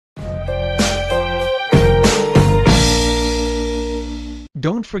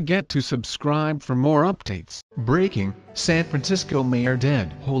Don't forget to subscribe for more updates. Breaking, San Francisco mayor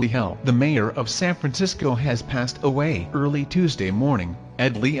dead. Holy hell. The mayor of San Francisco has passed away. Early Tuesday morning,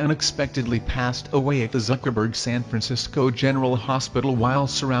 Ed Lee unexpectedly passed away at the Zuckerberg San Francisco General Hospital while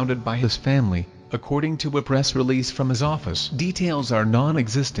surrounded by his family, according to a press release from his office. Details are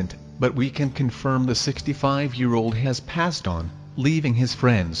non-existent, but we can confirm the 65-year-old has passed on, leaving his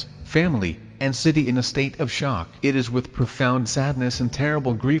friends, family, and city in a state of shock. It is with profound sadness and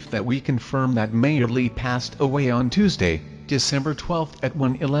terrible grief that we confirm that Mayor Lee passed away on Tuesday, December 12 at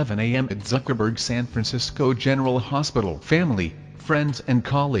 1:11 a.m. at Zuckerberg San Francisco General Hospital. Family, friends and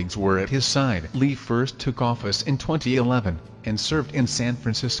colleagues were at his side. Lee first took office in 2011, and served in San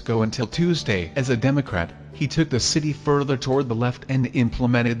Francisco until Tuesday. As a Democrat, he took the city further toward the left and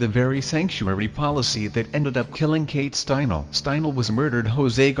implemented the very sanctuary policy that ended up killing Kate Steinle. Steinle was murdered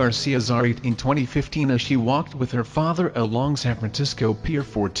Jose Garcia Zarate in 2015 as she walked with her father along San Francisco Pier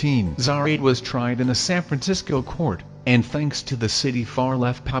 14. Zarate was tried in a San Francisco court, and thanks to the city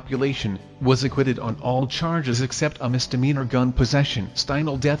far-left population, was acquitted on all charges except a misdemeanor gun possession.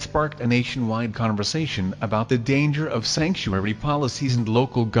 Steinle's death sparked a nationwide conversation about the danger of sanctuary policies and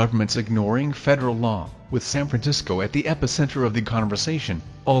local governments ignoring federal law, with San Francisco at the epicenter of the conversation,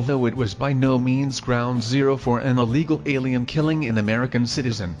 although it was by no means ground zero for an illegal alien killing an American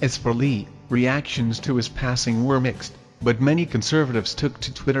citizen. As for Lee, reactions to his passing were mixed, but many conservatives took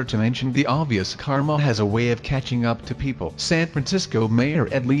to Twitter to mention the obvious. Karma has a way of catching up to people. San Francisco Mayor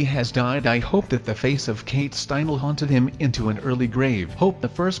Ed Lee has died. I hope that the face of Kate Steinle haunted him into an early grave. Hope the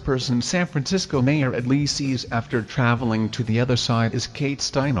first person San Francisco Mayor Ed Lee sees after traveling to the other side is Kate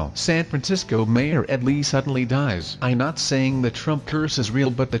Steinle. San Francisco Mayor Ed Lee suddenly dies. I'm not saying the Trump curse is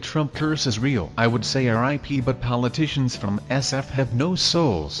real, but the Trump curse is real. I would say RIP, but politicians from SF have no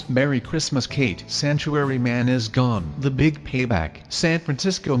souls. Merry Christmas, Kate. Sanctuary man is gone. The big payback. San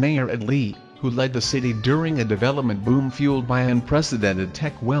Francisco Mayor Ed Lee, who led the city during a development boom fueled by unprecedented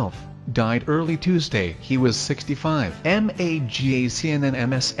tech wealth, died early Tuesday. He was 65. MAGA CNN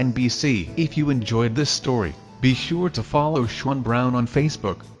MSNBC. If you enjoyed this story, be sure to follow Sean Brown on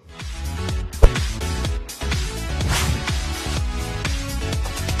Facebook,